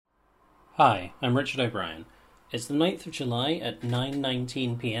Hi, I'm Richard O'Brien. It's the 9th of July at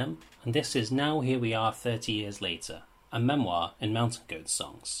 9:19 p.m, and this is Now Here We Are 30 Years Later, a memoir in Mountain Goats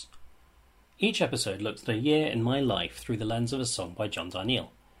songs. Each episode looks at a year in my life through the lens of a song by John Darnielle.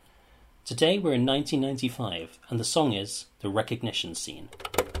 Today we're in 1995, and the song is The Recognition Scene.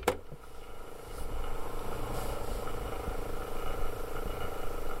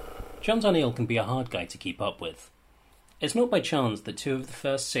 John Darnielle can be a hard guy to keep up with. It's not by chance that 2 of the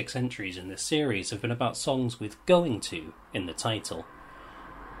first 6 entries in this series have been about songs with "going to" in the title.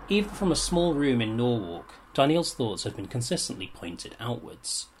 Even from a small room in Norwalk, Darnielle's thoughts have been consistently pointed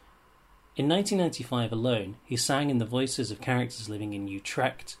outwards. In 1995 alone, he sang in the voices of characters living in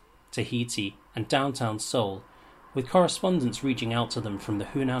Utrecht, Tahiti, and downtown Seoul, with correspondents reaching out to them from the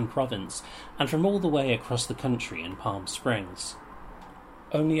Hunan province and from all the way across the country in Palm Springs.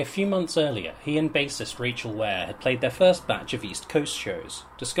 Only a few months earlier, he and bassist Rachel Ware had played their first batch of East Coast shows,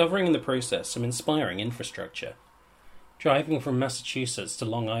 discovering in the process some inspiring infrastructure. Driving from Massachusetts to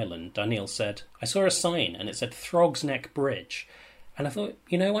Long Island, Darnielle said, "I saw a sign and it said Throgs Neck Bridge. And I thought,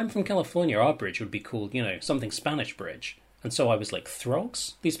 I'm from California, our bridge would be called, something Spanish Bridge. And so I was like,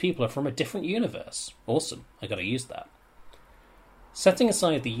 Throgs? These people are from a different universe. Awesome, I gotta use that." Setting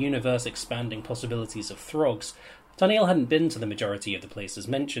aside the universe-expanding possibilities of Throgs, Darnielle hadn't been to the majority of the places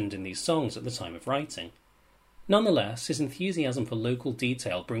mentioned in these songs at the time of writing. Nonetheless, his enthusiasm for local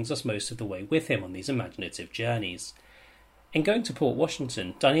detail brings us most of the way with him on these imaginative journeys. In going to Port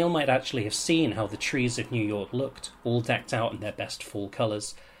Washington, Darnielle might actually have seen how the trees of New York looked, all decked out in their best fall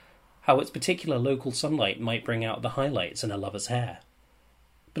colours, how its particular local sunlight might bring out the highlights in a lover's hair.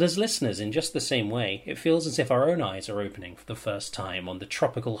 But as listeners, in just the same way, it feels as if our own eyes are opening for the first time on the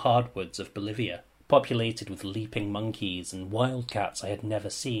tropical hardwoods of Bolivia, populated with leaping monkeys and wildcats I had never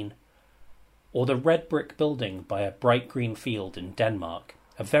seen. Or the red brick building by a bright green field in Denmark,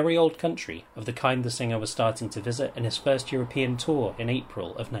 a very old country of the kind the singer was starting to visit in his first European tour in April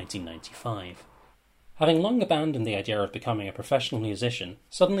of 1995. Having long abandoned the idea of becoming a professional musician,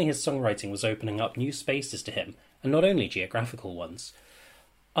 suddenly his songwriting was opening up new spaces to him, and not only geographical ones.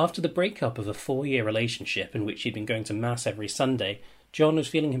 After the breakup of a 4-year relationship in which he'd been going to Mass every Sunday, John was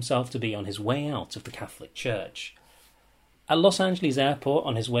feeling himself to be on his way out of the Catholic Church. At Los Angeles airport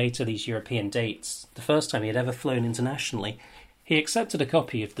on his way to these European dates, the first time he had ever flown internationally, he accepted a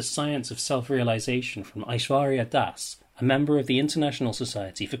copy of The Science of Self-Realization from Aishwarya Das, a member of the International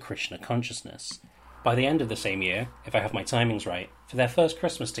Society for Krishna Consciousness. By the end of the same year, if I have my timings right, for their first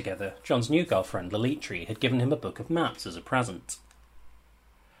Christmas together, John's new girlfriend, Lalitri, had given him a book of maps as a present.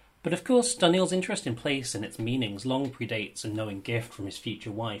 But of course, Darnielle's interest in place and its meanings long predates a knowing gift from his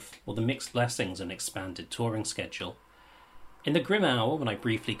future wife, or the mixed blessings of an expanded touring schedule. In the grim hour when I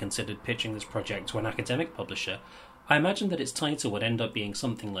briefly considered pitching this project to an academic publisher, I imagined that its title would end up being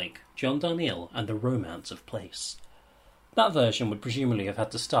something like John Darnielle and the Romance of Place. That version would presumably have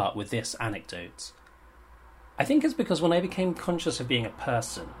had to start with this anecdote. I think it's because when I became conscious of being a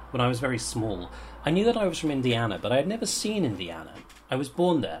person, when I was very small, I knew that I was from Indiana, but I had never seen Indiana. I was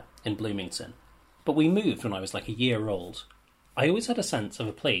born there, in Bloomington, but we moved when I was like a year old. I always had a sense of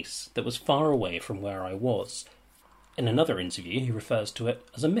a place that was far away from where I was. In another interview, he refers to it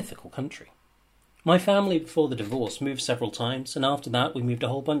as a mythical country. My family before the divorce moved several times, and after that we moved a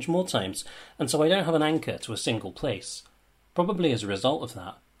whole bunch more times, and so I don't have an anchor to a single place. Probably as a result of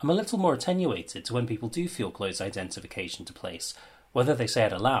that, I'm a little more attenuated to when people do feel close identification to place, whether they say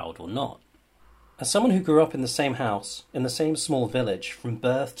it aloud or not. As someone who grew up in the same house, in the same small village, from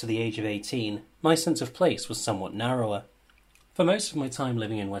birth to the age of 18, my sense of place was somewhat narrower. For most of my time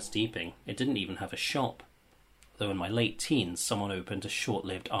living in West Epping, it didn't even have a shop, though in my late teens someone opened a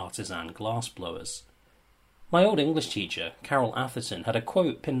short-lived artisan glassblowers. My old English teacher, Carol Atherton, had a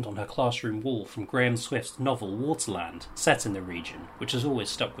quote pinned on her classroom wall from Graham Swift's novel Waterland, set in the region, which has always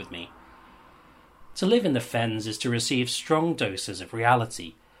stuck with me. To live in the fens is to receive strong doses of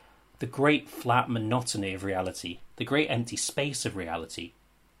reality, the great flat monotony of reality, the great empty space of reality.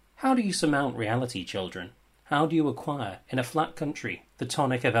 How do you surmount reality, children? How do you acquire, in a flat country, the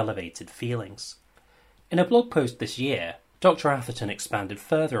tonic of elevated feelings? In a blog post this year, Dr. Atherton expanded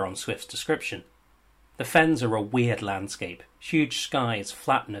further on Swift's description. The fens are a weird landscape, huge skies,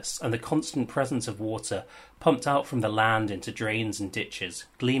 flatness, and the constant presence of water pumped out from the land into drains and ditches,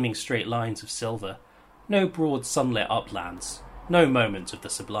 gleaming straight lines of silver. No broad sunlit uplands. No moment of the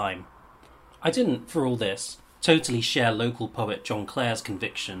sublime. I didn't, for all this, totally share local poet John Clare's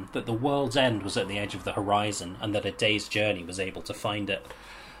conviction that the world's end was at the edge of the horizon and that a day's journey was able to find it.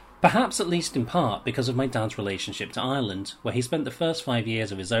 Perhaps at least in part because of my dad's relationship to Ireland, where he spent the first 5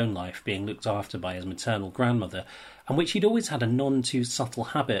 years of his own life being looked after by his maternal grandmother, and which he'd always had a none-too-subtle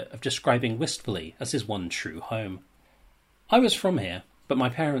habit of describing wistfully as his one true home. I was from here, but my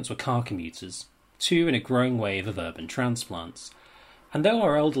parents were car commuters, two in a growing wave of urban transplants. And though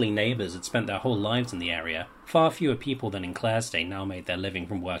our elderly neighbours had spent their whole lives in the area, far fewer people than in Claresday now made their living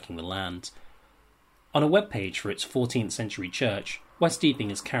from working the land. On a webpage for its 14th century church, West Ealing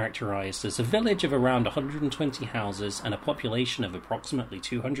is characterised as a village of around 120 houses and a population of approximately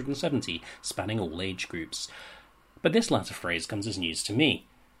 270, spanning all age groups. But this latter phrase comes as news to me.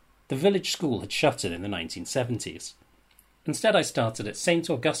 The village school had shuttered in the 1970s. Instead, I started at St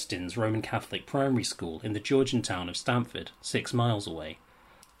Augustine's Roman Catholic Primary School in the Georgian town of Stamford, 6 miles away.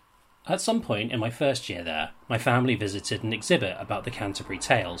 At some point in my first year there, my family visited an exhibit about the Canterbury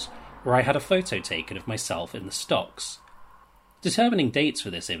Tales, where I had a photo taken of myself in the stocks. Determining dates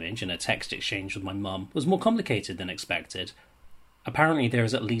for this image in a text exchange with my mum was more complicated than expected. Apparently there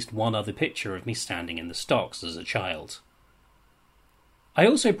is at least one other picture of me standing in the stocks as a child. I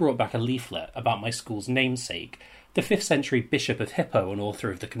also brought back a leaflet about my school's namesake, the 5th century Bishop of Hippo and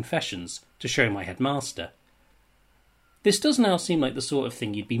author of the Confessions, to show my headmaster. This does now seem like the sort of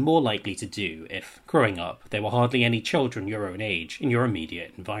thing you'd be more likely to do if, growing up, there were hardly any children your own age in your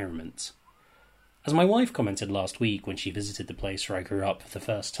immediate environment. As my wife commented last week when she visited the place where I grew up for the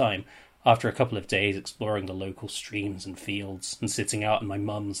first time, after a couple of days exploring the local streams and fields and sitting out in my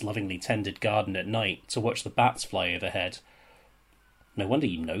mum's lovingly tended garden at night to watch the bats fly overhead. No wonder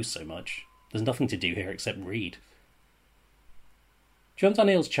you know so much. There's nothing to do here except read. John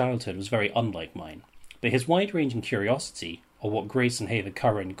Darnielle's childhood was very unlike mine, but his wide-ranging curiosity, or what Grayson Haver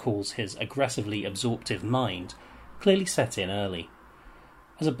Curran calls his aggressively absorptive mind, clearly set in early.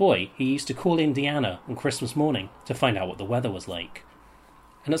 As a boy, he used to call Indiana on Christmas morning to find out what the weather was like.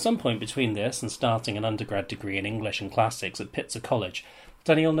 And at some point between this and starting an undergrad degree in English and Classics at Pitzer College,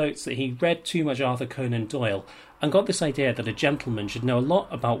 Darnielle notes that he read too much Arthur Conan Doyle and got this idea that a gentleman should know a lot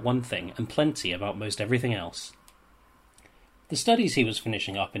about one thing and plenty about most everything else. The studies he was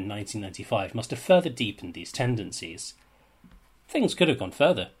finishing up in 1995 must have further deepened these tendencies. Things could have gone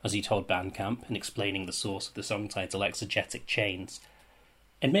further, as he told Bandcamp in explaining the source of the song title Exegetic Chains.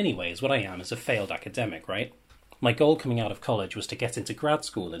 In many ways, what I am is a failed academic, right? My goal coming out of college was to get into grad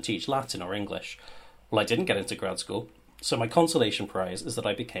school and teach Latin or English. Well, I didn't get into grad school, so my consolation prize is that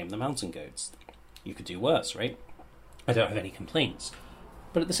I became the Mountain Goats. You could do worse, right? I don't have any complaints.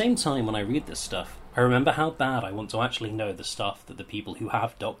 But at the same time, when I read this stuff, I remember how bad I want to actually know the stuff that the people who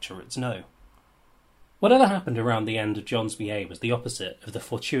have doctorates know. Whatever happened around the end of John's BA was the opposite of the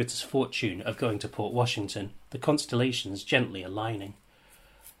fortuitous fortune of going to Port Washington, the constellations gently aligning.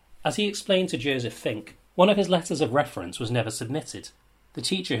 As he explained to Joseph Fink, one of his letters of reference was never submitted. The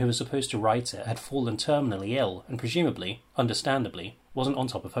teacher who was supposed to write it had fallen terminally ill and presumably, understandably, wasn't on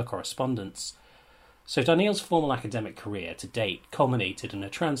top of her correspondence. So Darnielle's formal academic career to date culminated in a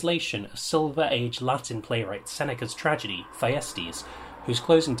translation of Silver Age Latin playwright Seneca's tragedy, Thyestes, whose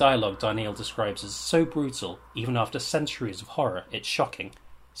closing dialogue Darnielle describes as so brutal, even after centuries of horror, it's shocking,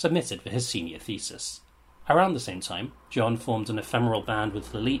 submitted for his senior thesis. Around the same time, John formed an ephemeral band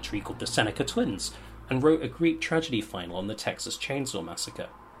with Lalitri called the Seneca Twins, and wrote a Greek tragedy final on the Texas Chainsaw Massacre.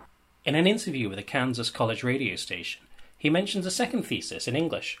 In an interview with a Kansas college radio station, he mentions a second thesis in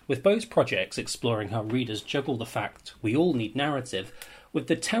English, with both projects exploring how readers juggle the fact we all need narrative with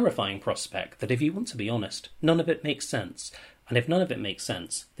the terrifying prospect that if you want to be honest, none of it makes sense, and if none of it makes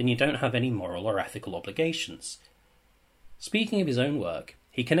sense, then you don't have any moral or ethical obligations. Speaking of his own work,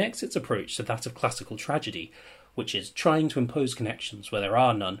 he connects its approach to that of classical tragedy, which is trying to impose connections where there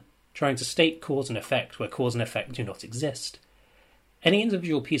are none, trying to state cause and effect where cause and effect do not exist. Any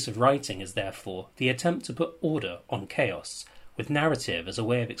individual piece of writing is therefore the attempt to put order on chaos, with narrative as a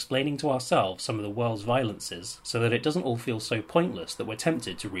way of explaining to ourselves some of the world's violences so that it doesn't all feel so pointless that we're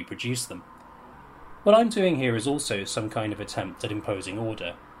tempted to reproduce them. What I'm doing here is also some kind of attempt at imposing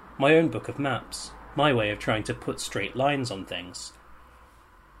order, my own book of maps, my way of trying to put straight lines on things.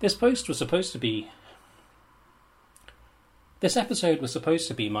 This episode was supposed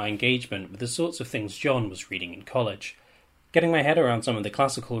to be my engagement with the sorts of things John was reading in college, getting my head around some of the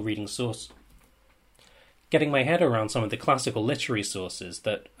classical literary sources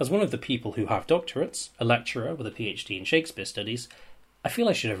that, as one of the people who have doctorates, a lecturer with a PhD in Shakespeare studies, I feel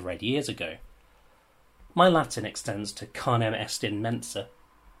I should have read years ago. My Latin extends to Carnem Est in Mensa.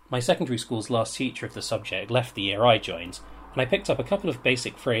 My secondary school's last teacher of the subject left the year I joined, and I picked up a couple of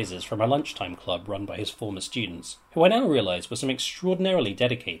basic phrases from a lunchtime club run by his former students, who I now realise were some extraordinarily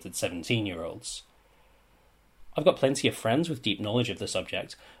dedicated 17-year-olds. I've got plenty of friends with deep knowledge of the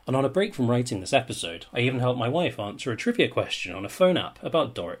subject, and on a break from writing this episode, I even helped my wife answer a trivia question on a phone app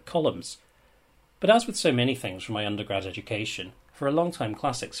about Doric columns. But as with so many things from my undergrad education, for a long time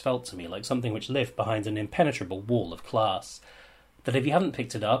classics felt to me like something which lived behind an impenetrable wall of class. That if you hadn't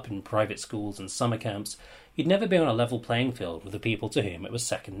picked it up in private schools and summer camps, you'd never be on a level playing field with the people to whom it was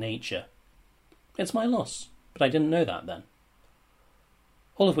second nature. It's my loss, but I didn't know that then.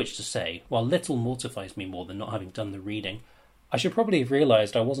 All of which to say, while little mortifies me more than not having done the reading, I should probably have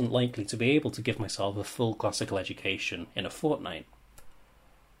realised I wasn't likely to be able to give myself a full classical education in a fortnight.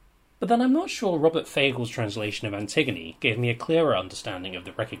 But then I'm not sure Robert Fagel's translation of Antigone gave me a clearer understanding of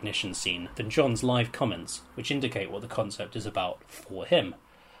the recognition scene than John's live comments, which indicate what the concept is about for him.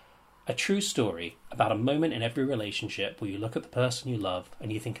 A true story about a moment in every relationship where you look at the person you love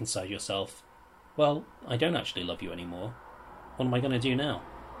and you think inside yourself, well, I don't actually love you anymore. What am I going to do now?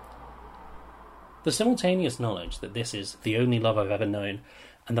 The simultaneous knowledge that this is the only love I've ever known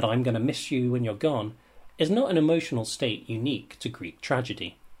and that I'm going to miss you when you're gone is not an emotional state unique to Greek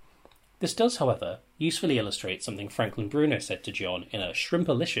tragedy. This does, however, usefully illustrate something Franklin Bruno said to John in a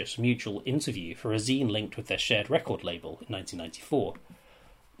shrimpalicious mutual interview for a zine linked with their shared record label in 1994.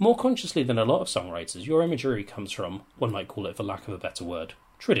 More consciously than a lot of songwriters, your imagery comes from, one might call it for lack of a better word,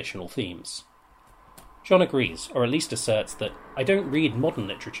 traditional themes. John agrees, or at least asserts that I don't read modern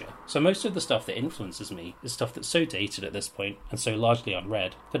literature, so most of the stuff that influences me is stuff that's so dated at this point and so largely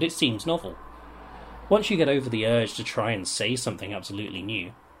unread that it seems novel. Once you get over the urge to try and say something absolutely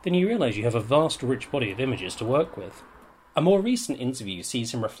new, then you realise you have a vast, rich body of images to work with. A more recent interview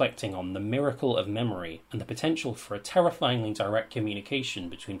sees him reflecting on the miracle of memory and the potential for a terrifyingly direct communication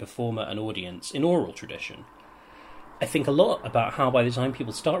between performer and audience in oral tradition. I think a lot about how by the time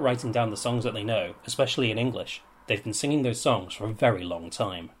people start writing down the songs that they know, especially in English, they've been singing those songs for a very long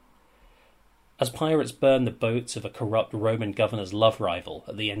time. As pirates burn the boats of a corrupt Roman governor's love rival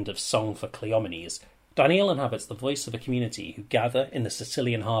at the end of Song for Cleomenes, Daniel inhabits the voice of a community who gather in the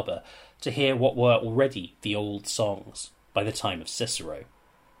Sicilian harbour to hear what were already the old songs by the time of Cicero.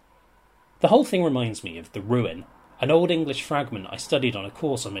 The whole thing reminds me of The Ruin, an Old English fragment I studied on a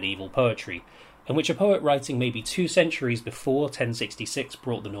course on medieval poetry, in which a poet writing maybe 2 centuries before 1066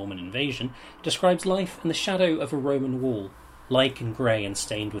 brought the Norman invasion describes life in the shadow of a Roman wall, like and grey and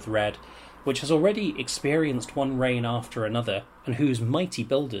stained with red, which has already experienced one reign after another, and whose mighty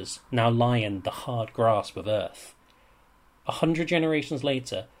builders now lie in the hard grasp of earth. 100 generations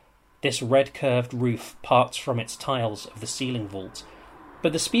later, this red-curved roof parts from its tiles of the ceiling vault,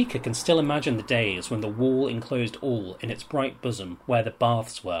 but the speaker can still imagine the days when the wall enclosed all in its bright bosom where the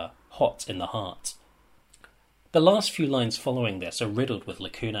baths were, hot in the heart. The last few lines following this are riddled with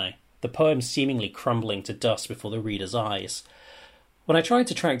lacunae, the poem seemingly crumbling to dust before the reader's eyes. When I tried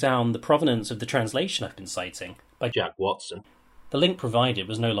to track down the provenance of the translation I've been citing, by Jack Watson, the link provided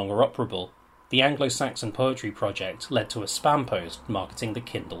was no longer operable. The Anglo-Saxon Poetry Project led to a spam post marketing the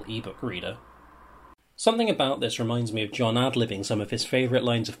Kindle ebook reader. Something about this reminds me of John ad-libbing some of his favourite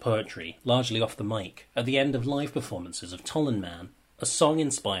lines of poetry, largely off the mic, at the end of live performances of Tollenman, a song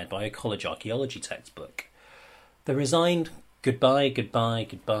inspired by a college archaeology textbook. The resigned goodbye, goodbye,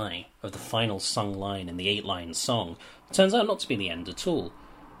 goodbye of the final sung line in the 8-line song turns out not to be the end at all.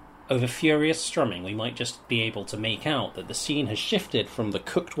 Over furious strumming, we might just be able to make out that the scene has shifted from the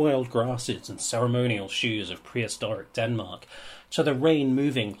cooked wild grasses and ceremonial shoes of prehistoric Denmark to the rain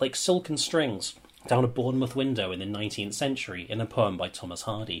moving like silken strings down a Bournemouth window in the 19th century in a poem by Thomas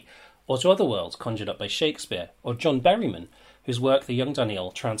Hardy, or to other worlds conjured up by Shakespeare or John Berryman, whose work the young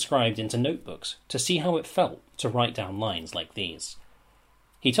Daniel transcribed into notebooks to see how it felt to write down lines like these.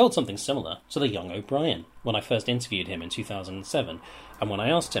 He told something similar to the young O'Brien when I first interviewed him in 2007, and when I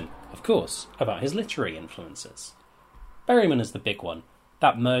asked him, of course, about his literary influences. Berryman is the big one,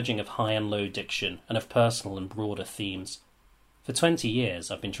 that merging of high and low diction and of personal and broader themes. For 20 years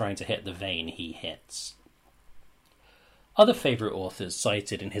I've been trying to hit the vein he hits. Other favourite authors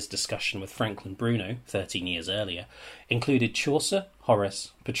cited in his discussion with Franklin Bruno 13 years earlier included Chaucer,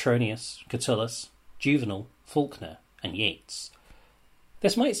 Horace, Petronius, Catullus, Juvenal, Faulkner, and Yeats.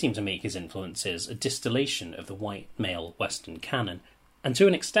 This might seem to make his influences a distillation of the white male Western canon, and to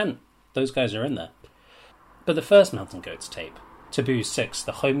an extent, those guys are in there. But the first Mountain Goats tape, Taboo 6,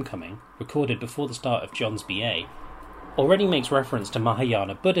 The Homecoming, recorded before the start of John's BA, already makes reference to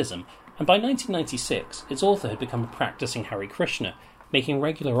Mahayana Buddhism, and by 1996 its author had become a practicing Hare Krishna, making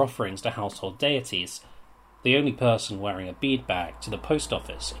regular offerings to household deities, the only person wearing a bead bag to the post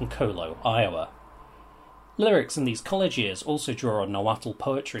office in Colo, Iowa. Lyrics in these college years also draw on Nahuatl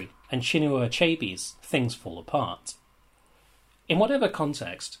poetry and Chinua Achebe's Things Fall Apart. In whatever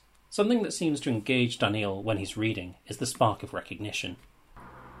context, something that seems to engage Daniel when he's reading is the spark of recognition.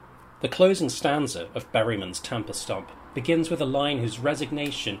 The closing stanza of Berryman's Tampa Stomp begins with a line whose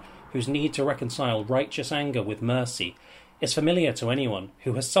resignation whose need to reconcile righteous anger with mercy is familiar to anyone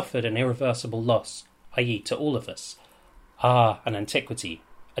who has suffered an irreversible loss, i.e. to all of us. An antiquity,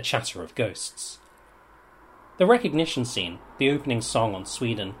 a chatter of ghosts. The recognition scene, the opening song on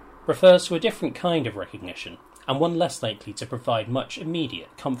Sweden, refers to a different kind of recognition, and one less likely to provide much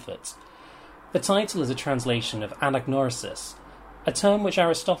immediate comfort. The title is a translation of anagnorisis, a term which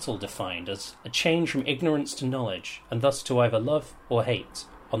Aristotle defined as a change from ignorance to knowledge, and thus to either love or hate,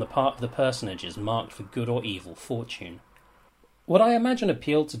 on the part of the personages marked for good or evil fortune. What I imagine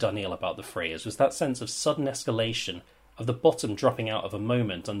appealed to Daniel about the phrase was that sense of sudden escalation, of the bottom dropping out of a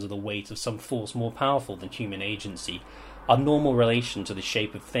moment under the weight of some force more powerful than human agency, our normal relation to the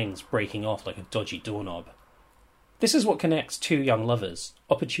shape of things breaking off like a dodgy doorknob. This is what connects two young lovers,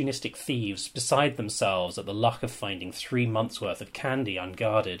 opportunistic thieves, beside themselves at the luck of finding 3 months' worth of candy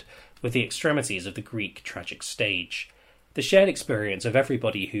unguarded, with the extremities of the Greek tragic stage. The shared experience of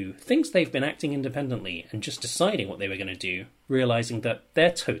everybody who thinks they've been acting independently and just deciding what they were going to do, realising that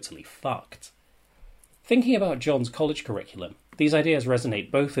they're totally fucked. Thinking about John's college curriculum, these ideas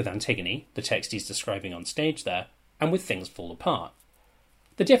resonate both with Antigone, the text he's describing on stage there, and with Things Fall Apart.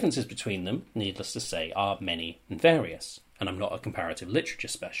 The differences between them, needless to say, are many and various, and I'm not a comparative literature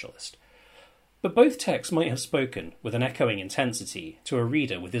specialist. But both texts might have spoken with an echoing intensity to a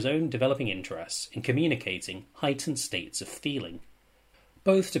reader with his own developing interests in communicating heightened states of feeling.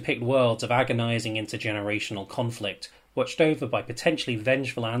 Both depict worlds of agonising intergenerational conflict, watched over by potentially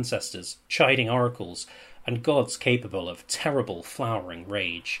vengeful ancestors, chiding oracles, and gods capable of terrible, flowering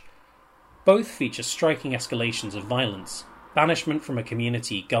rage. Both feature striking escalations of violence, banishment from a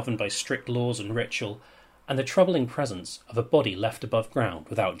community governed by strict laws and ritual, and the troubling presence of a body left above ground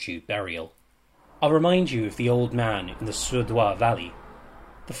without due burial. I'll remind you of the old man in the Sudois Valley,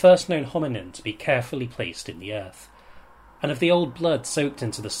 the first known hominin to be carefully placed in the earth, and of the old blood soaked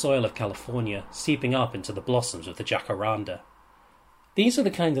into the soil of California, seeping up into the blossoms of the jacaranda. These are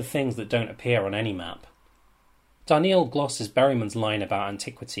the kind of things that don't appear on any map. Daniel glosses Berryman's line about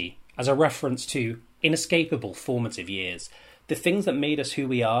antiquity as a reference to inescapable formative years, the things that made us who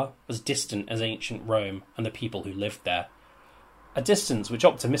we are, as distant as ancient Rome and the people who lived there. A distance which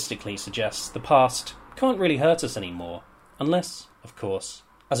optimistically suggests the past can't really hurt us anymore, unless, of course,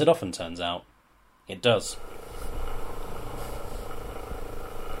 as it often turns out, it does.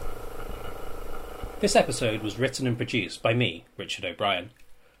 This episode was written and produced by me, Richard O'Brien.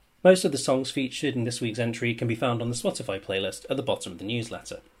 Most of the songs featured in this week's entry can be found on the Spotify playlist at the bottom of the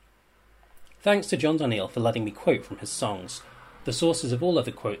newsletter. Thanks to John Daniel for letting me quote from his songs. The sources of all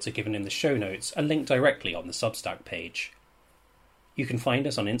other quotes are given in the show notes and linked directly on the Substack page. You can find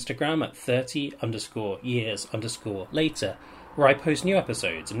us on Instagram at 30_years_later, where I post new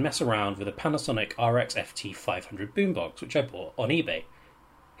episodes and mess around with a Panasonic RX FT 500 boombox which I bought on eBay.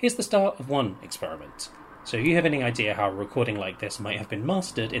 Here's the start of one experiment. So if you have any idea how a recording like this might have been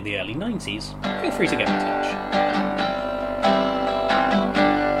mastered in the early 90s, feel free to get in touch.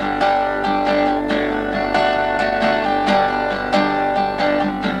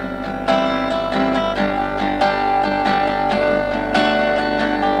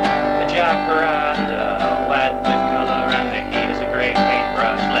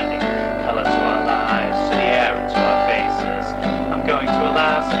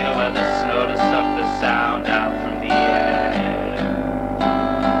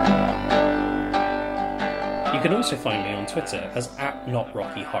 You can also find me on Twitter as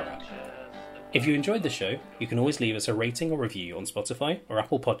 @NotRockyHorror. If you enjoyed the show, you can always leave us a rating or review on Spotify or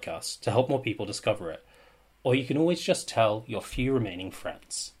Apple Podcasts to help more people discover it, or you can always just tell your few remaining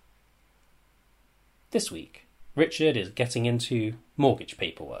friends. This week, Richard is getting into mortgage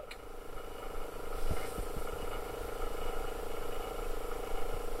paperwork.